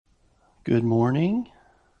Good morning.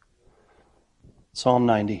 Psalm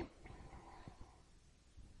 90,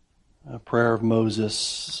 a prayer of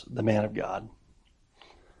Moses, the man of God.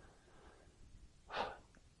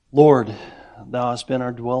 Lord, thou hast been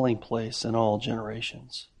our dwelling place in all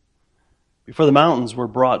generations. Before the mountains were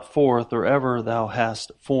brought forth, or ever thou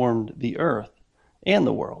hast formed the earth and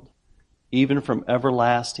the world, even from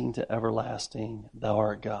everlasting to everlasting, thou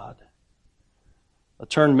art God.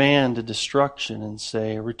 Turn man to destruction and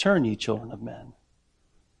say, Return, ye children of men.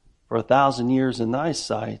 For 1,000 years in thy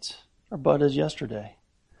sight are but as yesterday,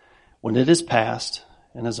 when it is past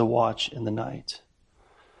and as a watch in the night.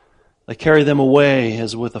 They carry them away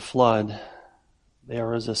as with a flood. They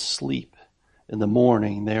are as asleep in the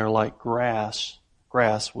morning. They are like grass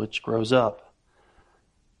which grows up.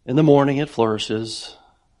 In the morning it flourishes,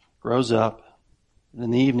 grows up, and in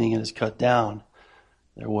the evening it is cut down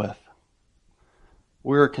therewith.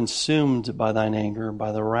 We are consumed by thine anger,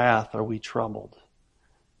 by the wrath are we troubled.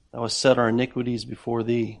 Thou hast set our iniquities before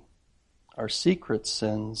thee, our secret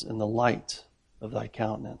sins in the light of thy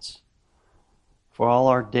countenance. For all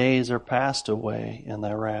our days are passed away in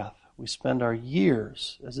thy wrath. We spend our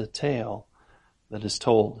years as a tale that is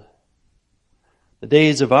told. The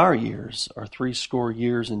days of our years are 80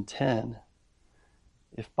 years and 10.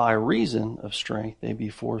 If by reason of strength they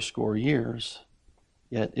be 80 years,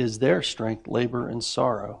 yet is their strength labor and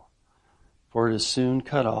sorrow, for it is soon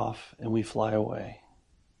cut off, and we fly away.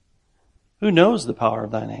 Who knows the power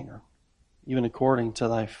of thine anger? Even according to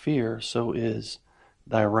thy fear, so is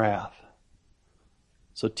thy wrath.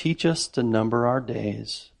 So teach us to number our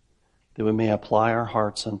days, that we may apply our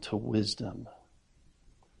hearts unto wisdom.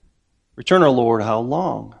 Return, O Lord, how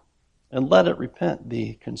long? And let it repent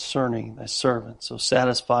thee concerning thy servant. So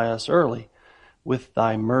satisfy us early with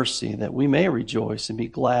thy mercy, that we may rejoice and be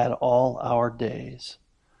glad all our days.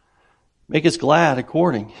 Make us glad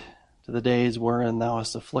according to the days wherein thou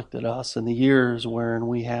hast afflicted us, and the years wherein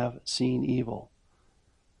we have seen evil.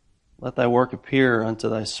 Let thy work appear unto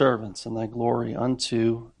thy servants, and thy glory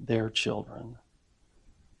unto their children.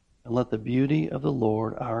 And let the beauty of the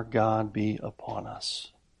Lord our God be upon us.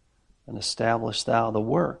 And establish thou the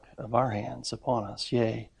work of our hands upon us.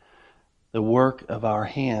 Yea, the work of our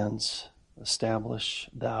hands, establish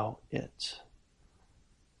thou it.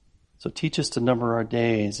 So teach us to number our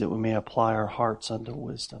days, that we may apply our hearts unto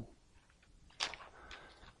wisdom.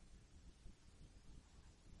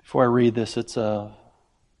 Before I read this, it's a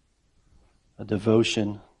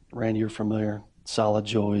devotion. Randy, you're familiar. Solid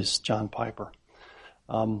Joys, John Piper.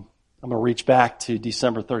 I'm going to reach back to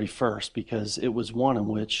December 31st because it was one in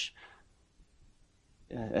which,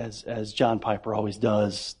 as John Piper always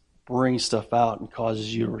does, brings stuff out and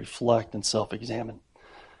causes you to reflect and self-examine.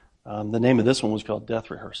 The name of this one was called Death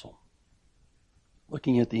Rehearsal.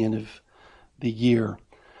 Looking at the end of the year. And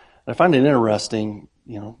I find it interesting,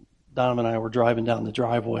 Donovan and I were driving down the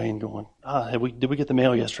driveway and going, did we get the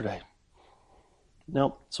mail yesterday?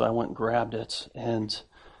 Nope. So I went and grabbed it. And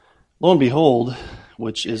lo and behold,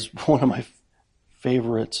 which is one of my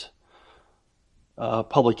favorite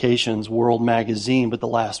publications, World Magazine, but the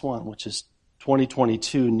last one, which is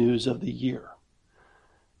 2022 News of the Year.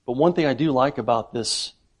 But one thing I do like about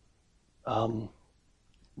this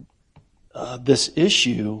this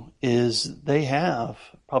issue is they have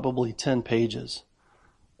probably 10 pages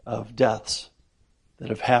of deaths that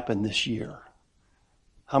have happened this year.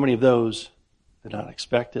 How many of those did not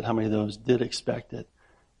expect it? How many of those did expect it?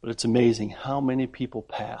 But it's amazing how many people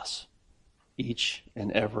pass each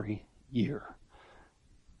and every year.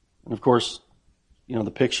 And of course,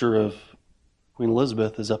 the picture of Queen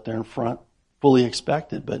Elizabeth is up there in front, fully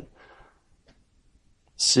expected, but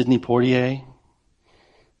Sidney Poitier,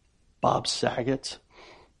 Bob Saget,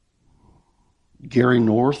 Gary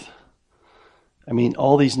North,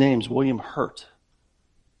 all these names, William Hurt.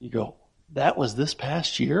 You go, that was this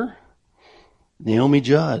past year? Naomi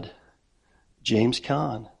Judd, James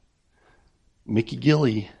Caan, Mickey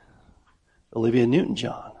Gilley, Olivia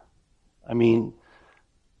Newton-John.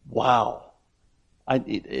 Wow.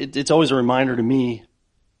 It's always a reminder to me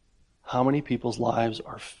how many people's lives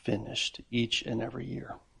are finished each and every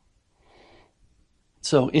year.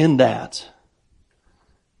 So in that,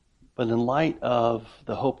 but in light of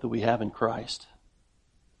the hope that we have in Christ,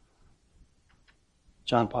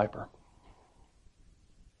 John Piper.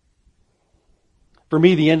 For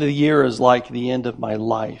me, the end of the year is like the end of my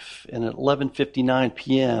life. And at 11:59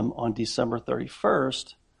 p.m. on December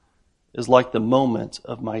 31st is like the moment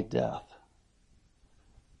of my death.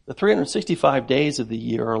 The 365 days of the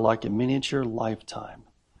year are like a miniature lifetime.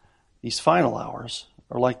 These final hours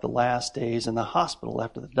are like the last days in the hospital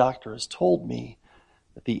after the doctor has told me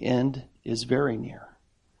that the end is very near.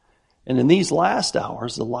 And in these last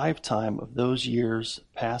hours, the lifetime of those years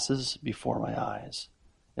passes before my eyes.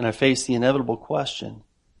 And I face the inevitable question,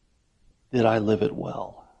 did I live it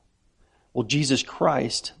well? Will Jesus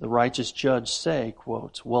Christ, the righteous judge, say,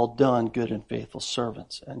 quote, well done, good and faithful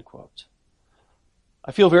servants, end quote.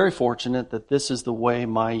 I feel very fortunate that this is the way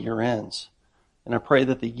my year ends. And I pray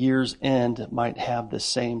that the year's end might have the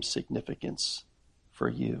same significance for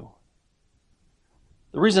you.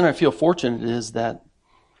 The reason I feel fortunate is that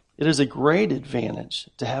it is a great advantage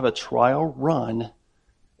to have a trial run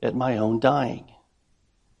at my own dying.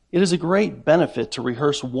 It is a great benefit to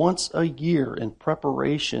rehearse once a year in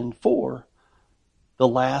preparation for the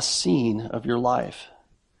last scene of your life.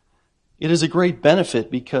 It is a great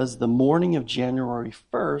benefit because the morning of January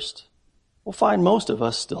 1st will find most of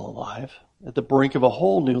us still alive, at the brink of a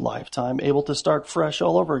whole new lifetime, able to start fresh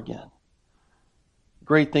all over again. The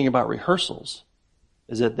great thing about rehearsals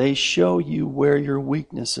is that they show you where your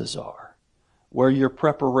weaknesses are, where your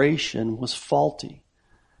preparation was faulty,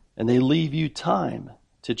 and they leave you time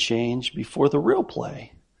to change before the real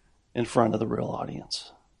play in front of the real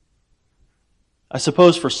audience. I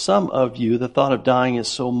suppose for some of you, the thought of dying is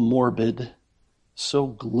so morbid, so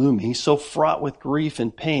gloomy, so fraught with grief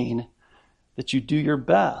and pain that you do your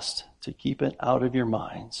best to keep it out of your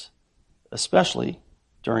minds, especially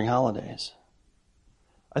during holidays.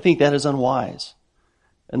 I think that is unwise,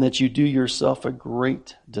 and that you do yourself a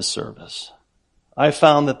great disservice. I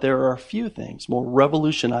found that there are few things more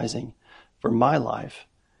revolutionizing for my life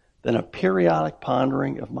than a periodic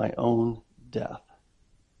pondering of my own death.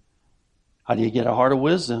 How do you get a heart of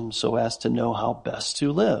wisdom so as to know how best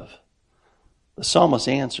to live? The psalmist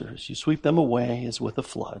answers, you sweep them away as with a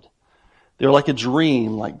flood. They're like a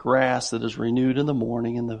dream, like grass that is renewed in the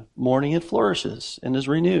morning. In the morning it flourishes and is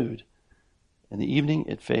renewed. In the evening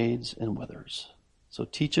it fades and withers. So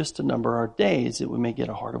teach us to number our days that we may get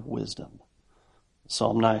a heart of wisdom.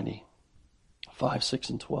 Psalm 90, 5, 6,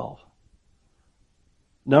 and 12.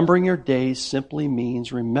 Numbering your days simply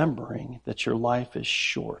means remembering that your life is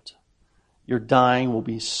short. Your dying will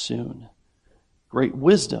be soon. Great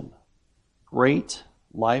wisdom, great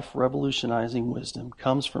life-revolutionizing wisdom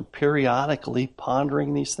comes from periodically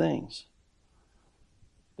pondering these things.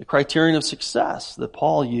 The criterion of success that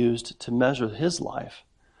Paul used to measure his life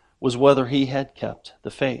was whether he had kept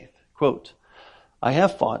the faith. Quote, I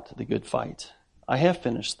have fought the good fight. I have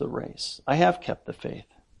finished the race. I have kept the faith.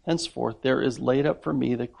 Henceforth there is laid up for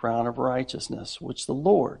me the crown of righteousness, which the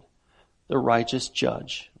Lord, the righteous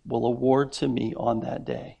judge, will award to me on that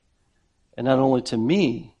day. And not only to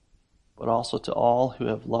me, but also to all who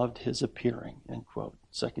have loved his appearing. End quote.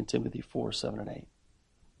 2 Timothy 4, 7, and 8.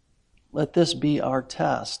 Let this be our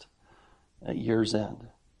test at year's end.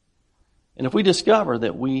 And if we discover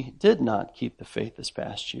that we did not keep the faith this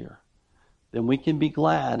past year, then we can be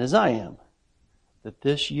glad, as I am, that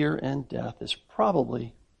this year-end death is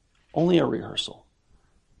probably only a rehearsal,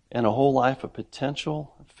 and a whole life of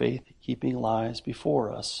potential faith-keeping lies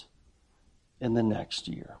before us in the next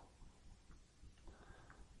year.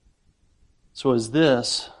 So as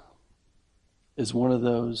this is one of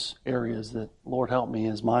those areas that, Lord help me,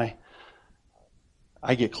 as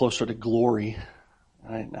I get closer to glory,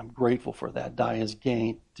 and I'm grateful for that. Die is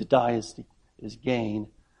gain. To die is gain.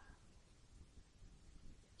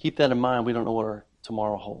 Keep that in mind. We don't know what our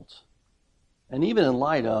tomorrow holds. And even in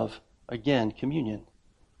light of, again, communion,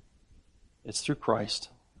 it's through Christ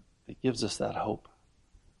that gives us that hope.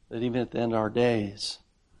 That even at the end of our days,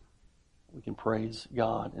 we can praise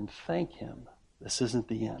God and thank Him. This isn't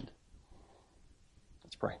the end.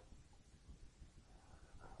 Let's pray.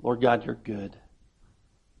 Lord God, you're good.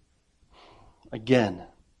 Again,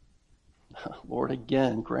 Lord,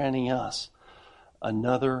 again, granting us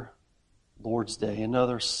another Lord's Day,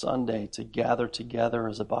 another Sunday to gather together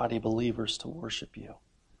as a body of believers to worship you.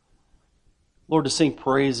 Lord, to sing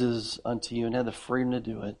praises unto you and have the freedom to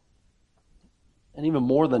do it. And even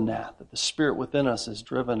more than that the Spirit within us has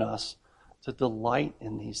driven us to delight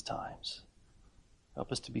in these times.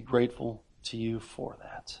 Help us to be grateful to you for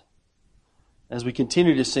that. As we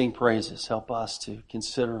continue to sing praises, help us to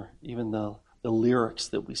consider even the lyrics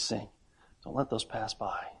that we sing. Don't let those pass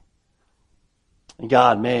by. And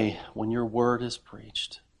God, may, when your word is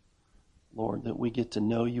preached, Lord, that we get to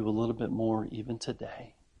know you a little bit more even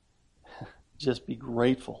today. Just be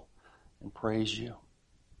grateful and praise you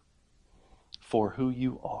for who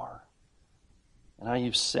you are and how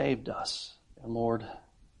you've saved us. And Lord,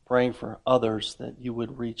 praying for others that you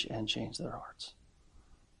would reach and change their hearts.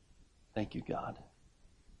 Thank you, God.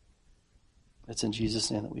 It's in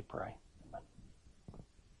Jesus' name that we pray.